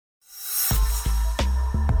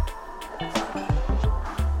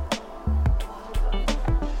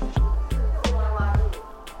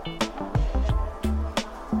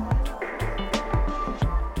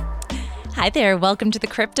Hi there, welcome to the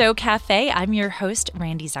Crypto Cafe. I'm your host,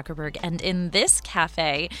 Randy Zuckerberg, and in this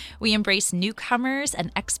cafe, we embrace newcomers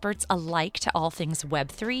and experts alike to all things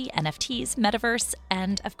Web3, NFTs, metaverse,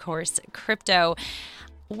 and of course, crypto.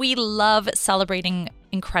 We love celebrating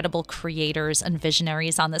incredible creators and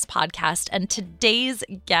visionaries on this podcast. And today's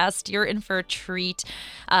guest, you're in for a treat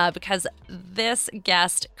because this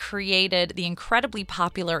guest created the incredibly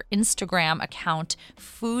popular Instagram account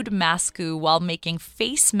Foodmasku while making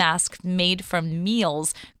face masks made from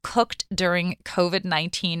meals cooked during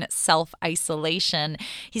COVID-19 self-isolation.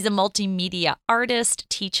 He's a multimedia artist,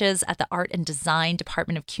 teaches at the Art and Design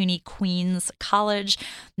Department of CUNY Queens College,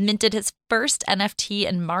 minted his first NFT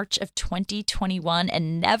in March of 2021, and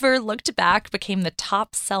never looked back, became the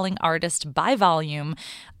top-selling artist by volume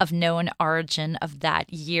of known origin of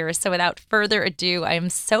that year. So without further ado, I am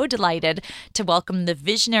so delighted to welcome the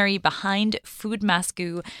visionary behind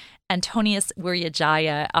Foodmasku, Antonius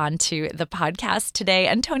Wiryajaya, onto the podcast today.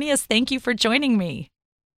 Antonius, thank you for joining me.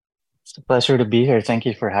 It's a pleasure to be here. Thank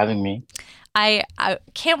you for having me. I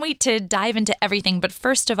can't wait to dive into everything. But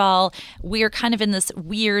first of all, we're kind of in this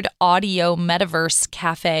weird audio metaverse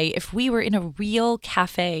cafe. If we were in a real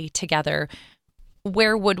cafe together,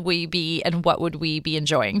 where would we be and what would we be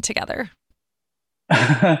enjoying together?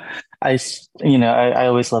 I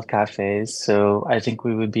always love cafes, so I think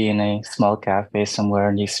we would be in a small cafe somewhere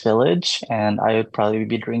in East Village, and I would probably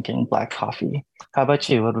be drinking black coffee. How about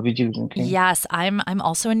you? What would you be drinking? Yes, I'm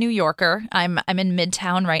also a New Yorker. I'm in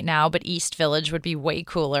Midtown right now, but East Village would be way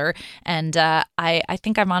cooler. And I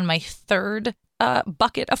think I'm on my third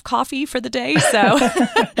bucket of coffee for the day. So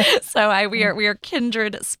we are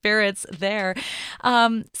kindred spirits there.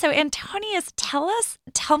 So Antonius,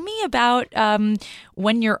 tell me about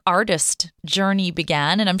when your artist journey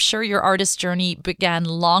began, and I'm sure your artist journey began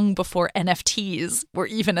long before NFTs were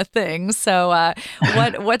even a thing. So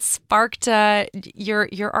what sparked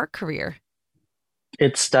your art career?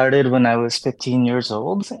 It started when I was 15 years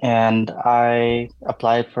old, and I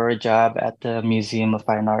applied for a job at the Museum of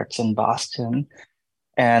Fine Arts in Boston.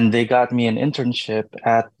 And they got me an internship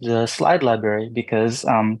at the slide library because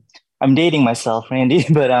I'm dating myself, Randy,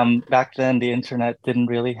 but back then the internet didn't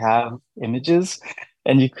really have images,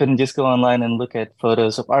 and you couldn't just go online and look at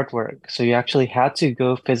photos of artwork. So you actually had to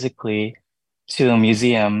go physically to a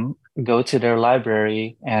museum, go to their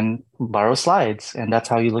library, and borrow slides. And that's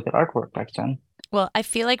how you look at artwork back then. Well, I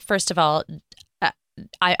feel like, first of all, uh,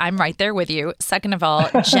 I'm right there with you. Second of all,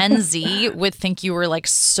 Gen Z would think you were like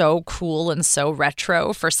so cool and so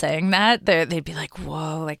retro for saying that. They'd be like,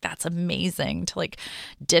 whoa, like that's amazing to like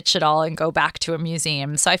ditch it all and go back to a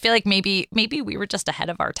museum. So I feel like maybe we were just ahead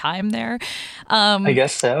of our time there. I Um,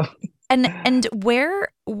 guess so. and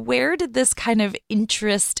where did this kind of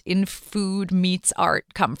interest in food meets art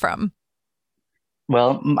come from?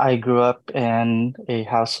 Well, I grew up in a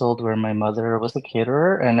household where my mother was a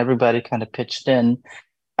caterer and everybody kind of pitched in.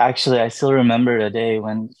 Actually, I still remember the day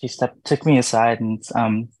when took me aside and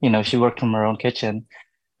she worked from her own kitchen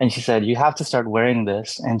and she said, "You have to start wearing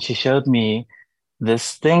this." And she showed me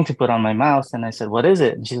this thing to put on my mouth and I said, "What is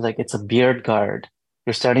it?" And she's like, "It's a beard guard.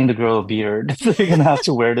 You're starting to grow a beard. So you're gonna have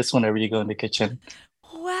to wear this whenever you go in the kitchen."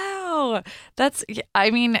 Wow. That's, I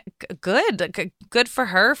mean, good for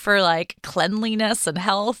her for like cleanliness and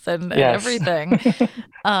health and Yes. everything.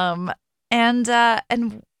 Um, and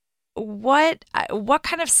what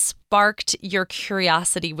kind of sparked your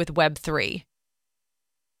curiosity with Web3?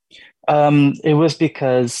 It was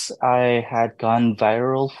because I had gone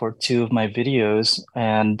viral for two of my videos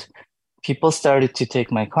and people started to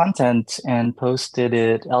take my content and posted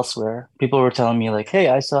it elsewhere. People were telling me like, "Hey,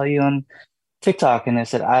 I saw you on TikTok." And I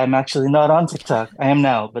said, "I'm actually not on TikTok. I am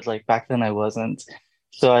now, but like back then I wasn't."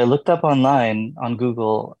 So I looked up online on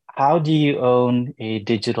Google, how do you own a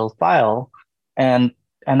digital file? And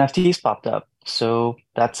NFTs popped up. So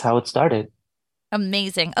that's how it started.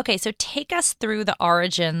 Amazing. Okay, so take us through the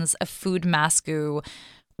origins of Food Masku.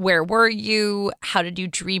 Where were you? How did you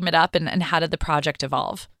dream it up and how did the project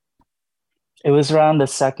evolve? It was around the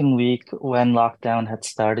second week when lockdown had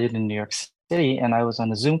started in New York City, and I was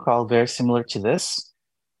on a Zoom call very similar to this.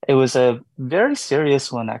 It was a very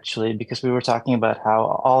serious one, actually, because we were talking about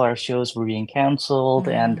how all our shows were being canceled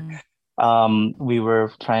and Mm. we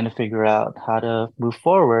were trying to figure out how to move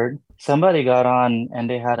forward. Somebody got on and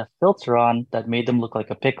they had a filter on that made them look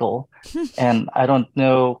like a pickle. And I don't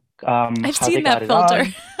know I've how they seen got that it filter.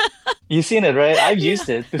 on. You've seen it, right? I've Yeah. used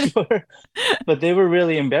it before, but they were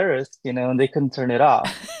really embarrassed, and they couldn't turn it off.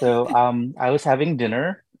 So I was having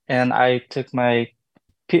dinner and I took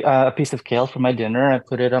a piece of kale for my dinner. I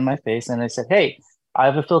put it on my face and I said, "Hey, I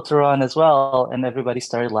have a filter on as well." And everybody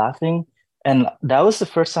started laughing. And that was the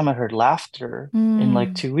first time I heard laughter in like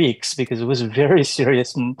Mm, 2 weeks because it was a very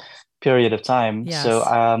serious period of time. So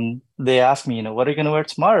yes. they asked me, what are you going to wear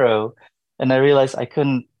tomorrow? And I realized I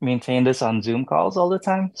couldn't maintain this on Zoom calls all the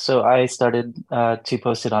time. So I started to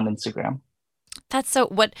post it on Instagram. That's so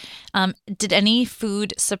what did any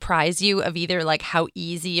food surprise you of either like how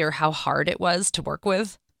easy or how hard it was to work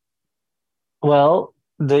with? Well,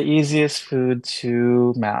 the easiest food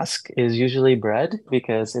to mask is usually bread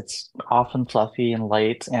because it's often fluffy and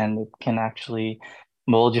light and it can actually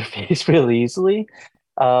mold your face really easily.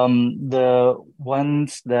 The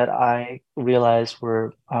ones that I realized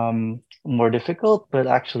were more difficult but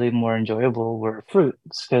actually more enjoyable were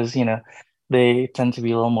fruits because, they tend to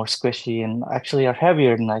be a little more squishy and actually are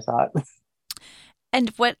heavier than I thought.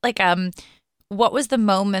 And what was the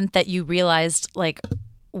moment that you realized like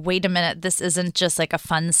wait a minute, this isn't just like a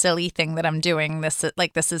fun silly thing that I'm doing. This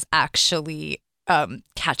is actually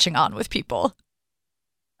catching on with people.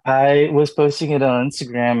 I was posting it on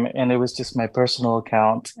Instagram and it was just my personal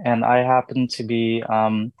account. And I happened to be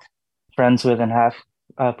friends with and have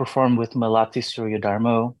performed with Malati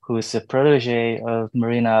Suryadarmo, who is a protege of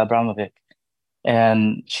Marina Abramovic.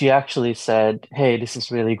 And she actually said, "Hey, this is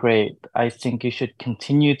really great. I think you should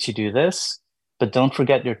continue to do this, but don't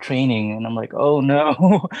forget your training." And I'm like, "Oh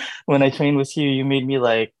no." When I trained with you, you made me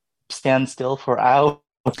like stand still for hours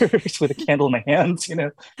with a candle in my hands.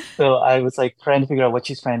 So I was like trying to figure out what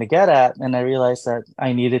she's trying to get at, and I realized that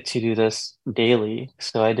I needed to do this daily.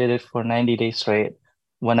 So I did it for 90 days straight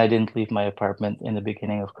when I didn't leave my apartment in the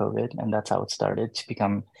beginning of COVID, and that's how it started to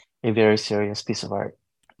become a very serious piece of art.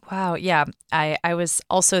 Wow, yeah. I was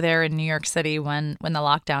also there in New York City when the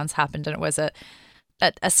lockdowns happened, and it was a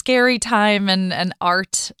scary time, and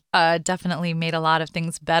art definitely made a lot of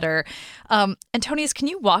things better. Antonius, can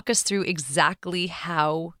you walk us through exactly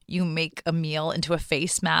how you make a meal into a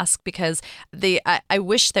face mask? Because I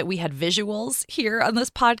wish that we had visuals here on this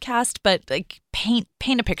podcast, but like paint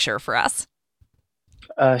a picture for us.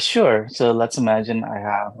 Sure. So let's imagine I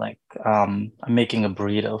have like I'm making a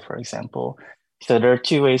burrito, for example. So there are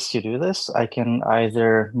two ways to do this. I can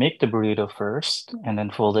either make the burrito first and then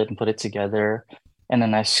fold it and put it together, and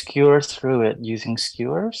then I skewer through it using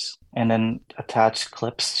skewers and then attach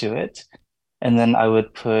clips to it. And then I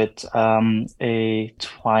would put a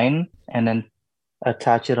twine and then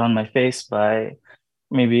attach it on my face by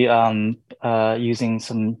maybe using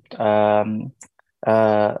some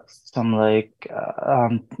like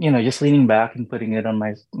just leaning back and putting it on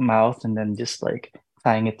my mouth and then just like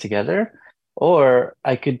tying it together. Or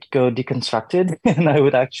I could go deconstructed and I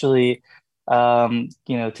would actually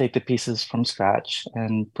take the pieces from scratch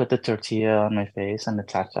and put the tortilla on my face and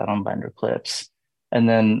attach that on binder clips. And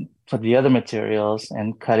then put the other materials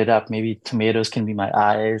and cut it up. Maybe tomatoes can be my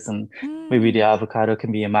eyes and maybe the Mm. avocado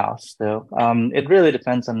can be a mouth. So it really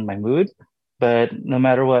depends on my mood. But no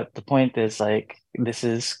matter what, the point is like this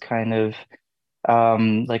is kind of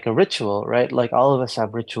like a ritual, right? Like all of us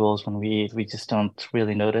have rituals when we eat, we just don't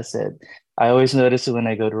really notice it. I always notice it when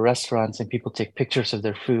I go to restaurants and people take pictures of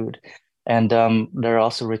their food. And there are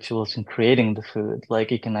also rituals in creating the food. Like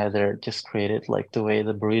you can either just create it like the way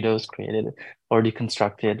the burrito is created or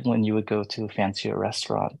deconstruct it when you would go to a fancier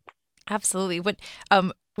restaurant. Absolutely.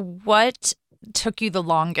 What took you the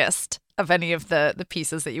longest of any of the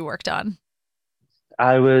pieces that you worked on?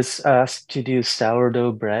 I was asked to do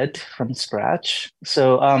sourdough bread from scratch.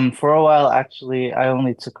 So for a while, actually, I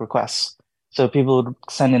only took requests. So people would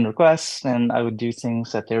send in requests and I would do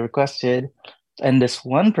things that they requested. And this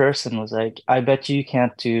one person was like, I bet you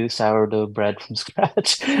can't do sourdough bread from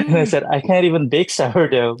scratch. And I Mm. said, I can't even bake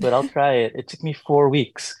sourdough, but I'll try it. It took me 4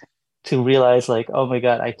 weeks to realize, like, oh my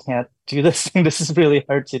God, I can't do this thing. This is really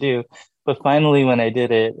hard to do. But finally, when I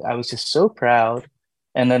did it, I was just so proud.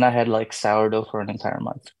 And then I had like sourdough for an entire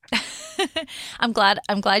month. I'm glad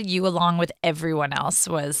you along with everyone else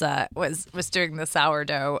was doing the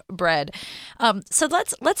sourdough bread. So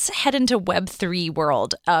let's head into Web3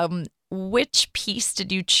 world. Which piece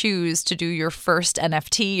did you choose to do your first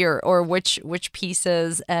NFT or which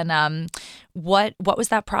pieces and what was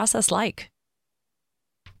that process like?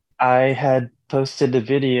 I had posted a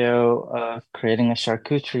video of creating a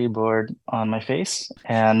charcuterie board on my face,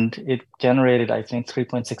 and it generated, I think,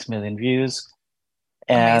 3.6 million views.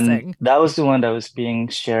 And Amazing. that was the one that was being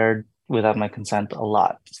shared without my consent a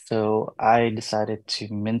lot. So I decided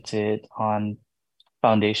to mint it on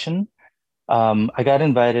Foundation. I got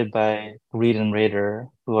invited by Reed and Raider,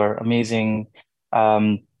 who are amazing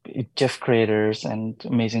um, GIF creators and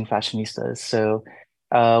amazing fashionistas. So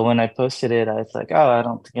when I posted it, I was like, oh, I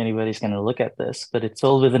don't think anybody's going to look at this, but it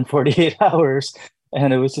sold within 48 hours.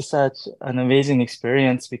 And it was just such an amazing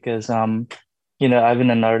experience because I've been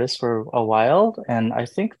an artist for a while, and I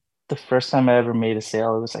think the first time I ever made a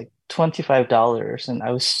sale, it was like $25, and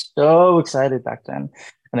I was so excited back then.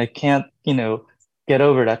 And I can't, get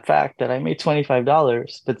over that fact that I made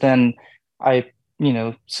 $25. But then I,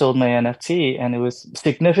 sold my NFT, and it was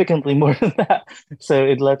significantly more than that. So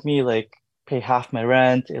it let me like pay half my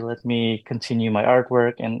rent. It let me continue my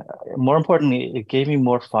artwork, and more importantly, it gave me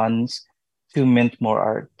more funds to mint more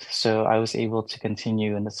art. So I was able to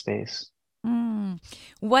continue in the space. Mm.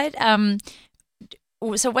 What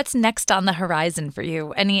so what's next on the horizon for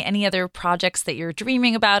you? Any other projects that you're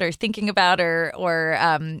dreaming about or thinking about, or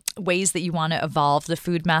ways that you want to evolve the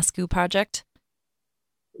Foodmasku project?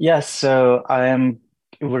 Yes,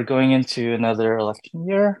 we're going into another election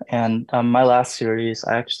year, and my last series,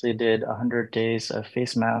 I actually did 100 days of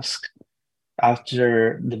face masks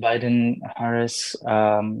after the Biden-Harris,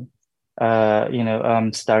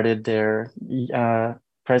 started their uh,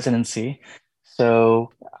 presidency.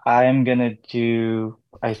 So I'm gonna do,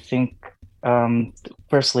 I think,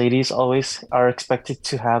 first ladies always are expected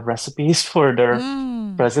to have recipes for their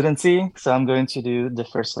Mm. presidency. So I'm going to do the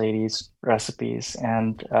first ladies recipes,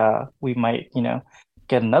 and we might,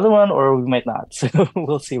 get another one, or we might not. So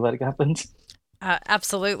we'll see what happens.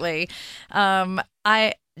 Absolutely.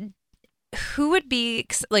 I Who would be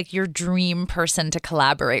like your dream person to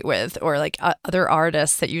collaborate with, or like other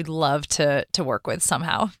artists that you'd love to work with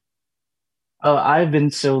somehow? Oh, I've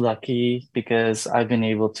been so lucky because I've been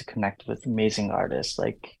able to connect with amazing artists.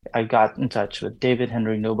 Like I got in touch with David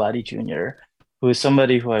Henry Nobody Jr., who is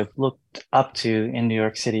somebody who I've looked up to in New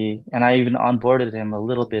York City, and I even onboarded him a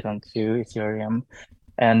little bit onto Ethereum.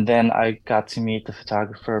 And then I got to meet the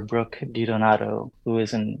photographer Brooke DiDonato, who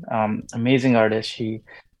is an amazing artist. She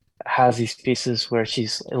has these pieces where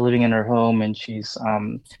she's living in her home, and she's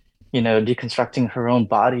deconstructing her own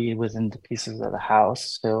body within the pieces of the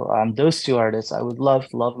house. So those two artists I would love,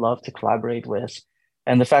 love, love to collaborate with.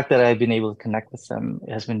 And the fact that I've been able to connect with them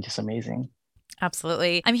has been just amazing.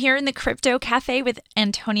 Absolutely. I'm here in the Crypto Cafe with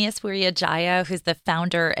Antonius Jaya, who's the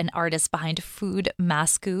founder and artist behind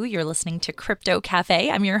Foodmasku. You're listening to Crypto Cafe.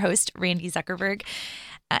 I'm your host, Randy Zuckerberg.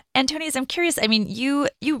 Antonius, I'm curious. I mean, you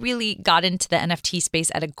really got into the NFT space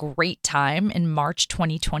at a great time in March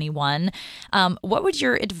 2021. What would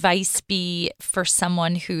your advice be for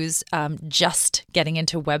someone who's just getting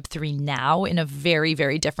into Web3 now in a very,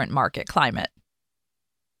 very different market climate?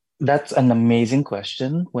 That's an amazing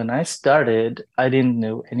question. When I started, I didn't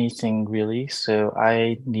know anything really, so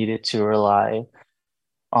I needed to rely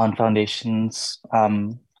on Foundation's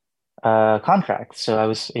contracts. So I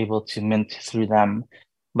was able to mint through them.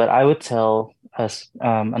 But I would tell us,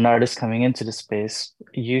 an artist coming into the space,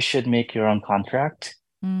 you should make your own contract,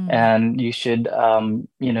 Mm. and you should,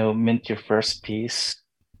 mint your first piece,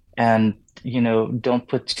 and, don't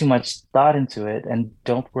put too much thought into it, and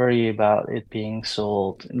don't worry about it being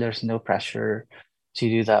sold. There's no pressure to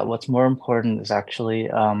do that. What's more important is actually,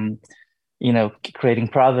 creating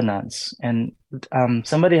provenance. And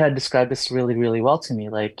somebody had described this really, really well to me.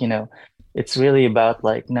 Like, it's really about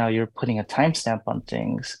like now you're putting a timestamp on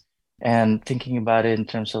things and thinking about it in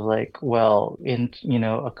terms of like, well, in,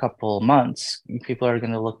 a couple months, people are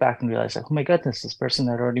going to look back and realize like, oh my goodness, this person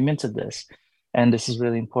had already minted this. And this is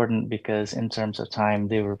really important because in terms of time,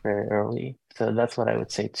 they were very early. So that's what I would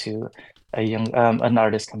say to an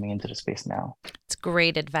artist coming into the space now. It's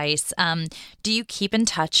great advice. Do you keep in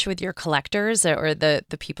touch with your collectors or the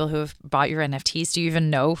people who have bought your NFTs? Do you even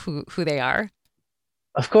know who they are?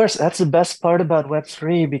 Of course, that's the best part about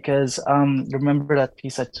Web3 because remember that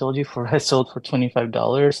piece I told you for I sold for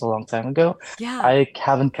 $25 a long time ago? Yeah. I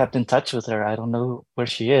haven't kept in touch with her. I don't know where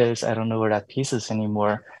she is. I don't know where that piece is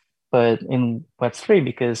anymore. But in Web3,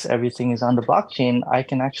 because everything is on the blockchain, I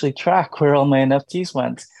can actually track where all my NFTs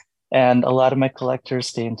went. And a lot of my collectors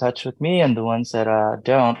stay in touch with me, and the ones that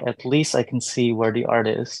don't, at least I can see where the art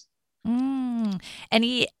is. Mm.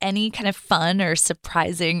 Any kind of fun or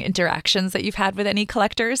surprising interactions that you've had with any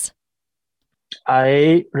collectors?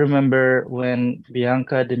 I remember when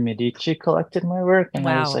Bianca de Medici collected my work, and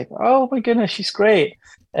I was Wow. like, oh my goodness, she's great.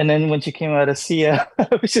 And then when she came out of Sia,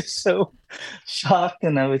 I was just so shocked,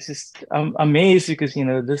 and I was just amazed because,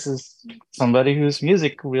 this is somebody whose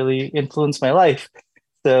music really influenced my life.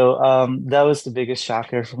 So that was the biggest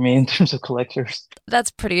shocker for me in terms of collectors.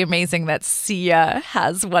 That's pretty amazing that Sia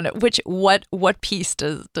has one. What piece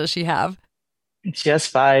does she have? She has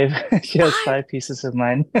five. She has Five. five pieces of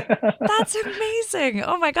mine. That's amazing.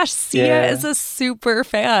 Oh my gosh, Sia is Yeah, a super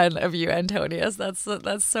fan of you, Antonius. That's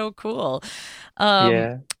so cool. Um,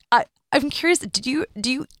 yeah. I'm curious, do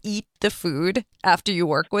you eat the food after you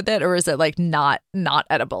work with it, or is it like not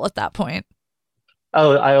edible at that point?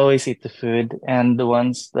 Oh, I always eat the food, and the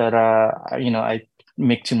ones that I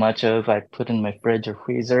make too much of, I put in my fridge or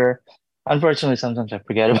freezer. Unfortunately, sometimes I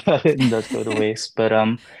forget about it and does go to waste. But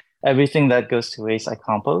everything that goes to waste, I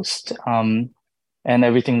compost. And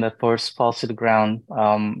everything that falls to the ground,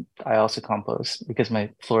 I also compost because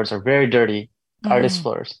my floors are very dirty. Artist Mm.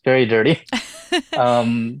 floors, very dirty.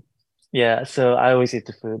 Um, yeah, so I always eat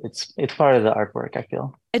the food. It's part of the artwork, I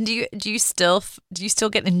feel. And do you still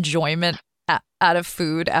get enjoyment out of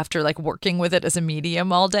food after like working with it as a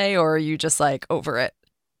medium all day, or are you just like over it?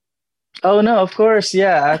 Oh no, of course.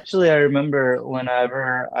 Yeah, actually, I remember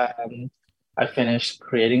whenever I finished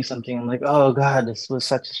creating something, I'm like, oh God, this was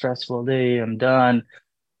such a stressful day. I'm done.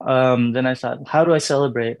 Then I thought, how do I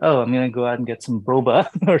celebrate? Oh, I'm gonna go out and get some boba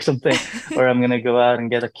or something, or I'm gonna go out and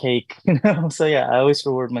get a cake, you know? So yeah, I always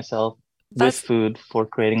reward myself with That's food for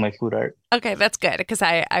creating my food art. okay, that's good because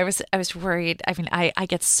I was worried. I mean, I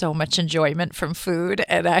get so much enjoyment from food,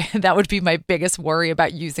 and I that would be my biggest worry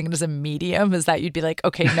about using it as a medium is that you'd be like,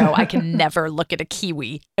 okay, no, I can never look at a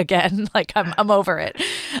kiwi again. Like I'm over it.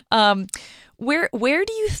 Um, where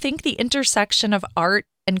do you think the intersection of art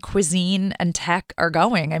and cuisine and tech are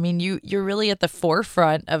going? I mean, you're really at the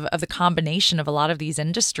forefront of the combination of a lot of these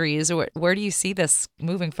industries. Where do you see this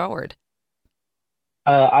moving forward?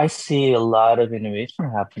 I see a lot of innovation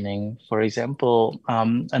happening. For example,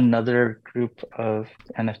 another group of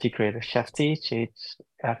NFT creators, Shefty,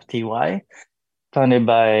 HFTY, founded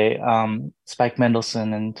by Spike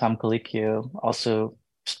Mendelsohn and Tom Colicchio. Also,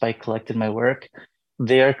 Spike collected my work.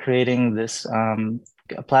 They are creating this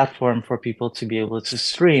a platform for people to be able to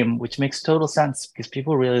stream, which makes total sense because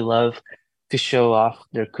people really love to show off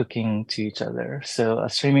their cooking to each other. So, a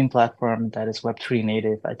streaming platform that is Web3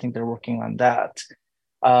 native, I think they're working on that.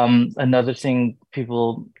 Another thing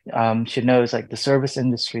people should know is like the service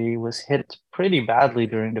industry was hit pretty badly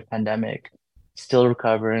during the pandemic, still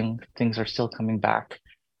recovering, things are still coming back.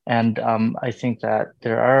 And I think that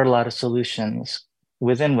there are a lot of solutions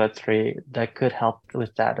within Web3 that could help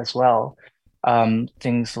with that as well.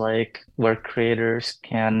 Things like where creators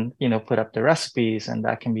can, put up their recipes and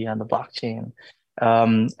that can be on the blockchain.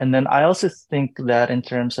 And then I also think that in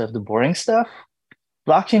terms of the boring stuff,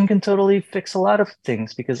 blockchain can totally fix a lot of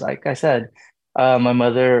things because, like I said, my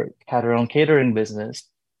mother had her own catering business.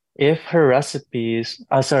 If her recipes,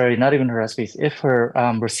 sorry, not even her recipes, if her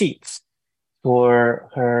receipts for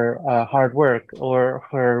her hard work or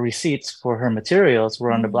her receipts for her materials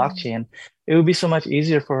were on the Mm, blockchain, it would be so much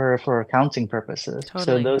easier for her for accounting purposes.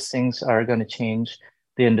 So totally. those things are going to change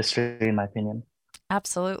the industry, in my opinion.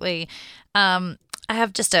 Absolutely. Um, I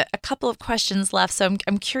have just a couple of questions left. So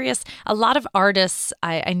I'm curious. A lot of artists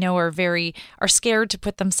I know are scared to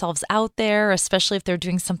put themselves out there, especially if they're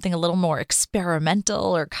doing something a little more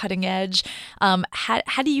experimental or cutting edge.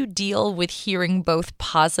 How do you deal with hearing both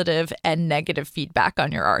positive and negative feedback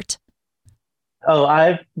on your art? Oh,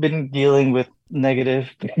 I've been dealing with negative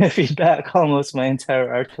feedback almost my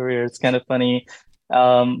entire art career. It's kind of funny.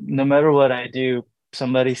 No matter what I do,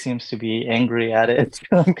 somebody seems to be angry at it.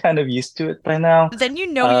 So I'm kind of used to it by now. Then you're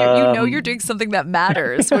doing Um, something that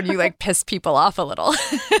matters when you like piss people off a little.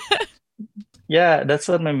 yeah, that's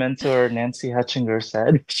what my mentor Nancy Hutchinger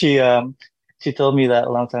said. She told me that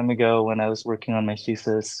a long time ago when I was working on my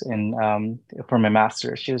thesis in for my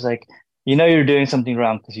master's. She was like, you know, you're doing something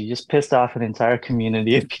wrong because you just pissed off an entire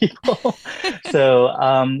community of people. So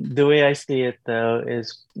the way I see it though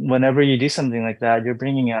is whenever you do something like that, you're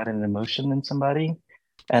bringing out an emotion in somebody,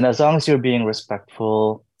 and as long as you're being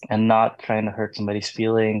respectful and not trying to hurt somebody's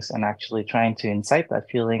feelings and actually trying to incite that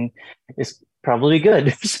feeling, is probably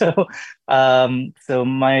good. So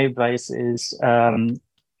my advice is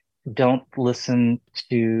don't listen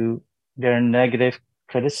to their negative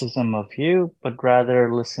criticism of you, but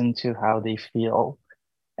rather listen to how they feel.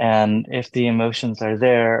 And if the emotions are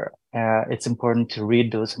there, it's important to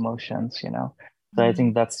read those emotions. So I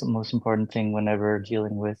think that's the most important thing whenever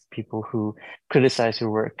dealing with people who criticize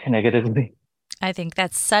your work negatively. I think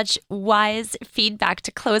that's such wise feedback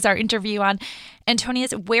to close our interview on.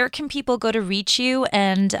 Antonius, where can people go to reach you?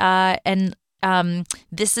 And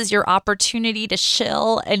this is your opportunity to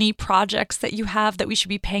shill any projects that you have that we should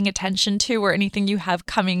be paying attention to, or anything you have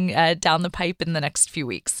coming down the pipe in the next few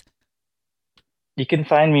weeks. You can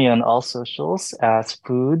find me on all socials as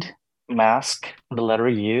Food Mask, the letter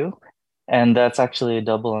U. And that's actually a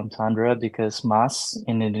double entendre because Mas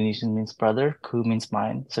in Indonesian means brother, Ku means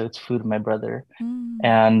mine. So it's food, my brother. Mm.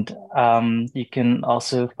 And you can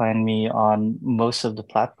also find me on most of the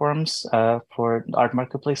platforms for art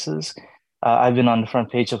marketplaces. I've been on the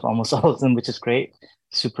front page of almost all of them, which is great.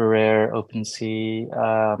 Super Rare,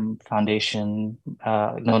 OpenSea, Foundation,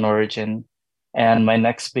 Known Origin. And my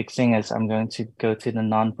next big thing is I'm going to go to the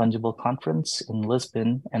Non-Fungible Conference in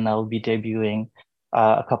Lisbon, and I'll be debuting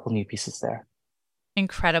a couple new pieces there.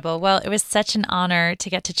 Incredible. Well, it was such an honor to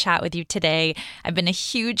get to chat with you today. I've been a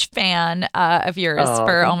huge fan of yours Oh,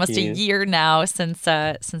 for thank almost a you. year now since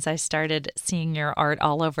I started seeing your art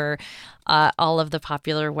all over all of the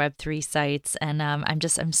popular Web3 sites, and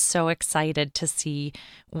I'm so excited to see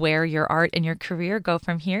where your art and your career go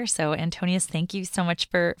from here. So, Antonius, thank you so much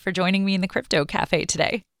for joining me in the Crypto Cafe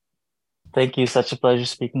today. Thank you. Such a pleasure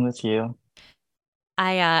speaking with you.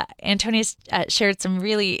 Antonius shared some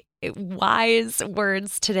really wise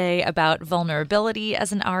words today about vulnerability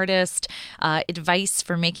as an artist, advice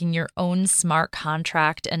for making your own smart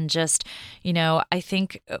contract, and just, I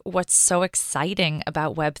think what's so exciting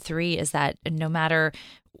about Web3 is that no matter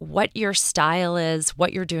what your style is,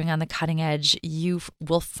 what you're doing on the cutting edge,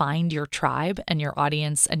 will find your tribe and your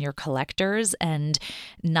audience and your collectors. And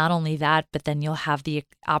not only that, but then you'll have the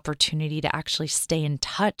opportunity to actually stay in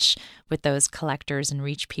touch with those collectors and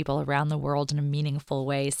reach people around the world in a meaningful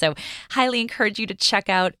way. So, highly encourage you to check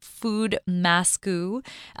out Foodmasku.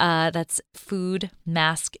 That's Food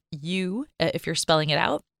Mask U, if you're spelling it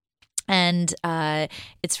out. And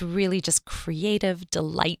it's really just creative,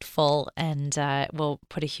 delightful, and will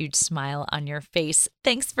put a huge smile on your face.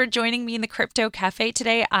 Thanks for joining me in the Crypto Cafe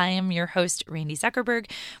today. I am your host, Randy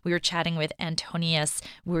Zuckerberg. We were chatting with Antonius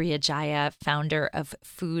Wuriajaya, founder of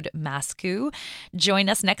Foodmasku. Join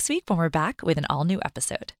us next week when we're back with an all-new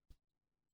episode.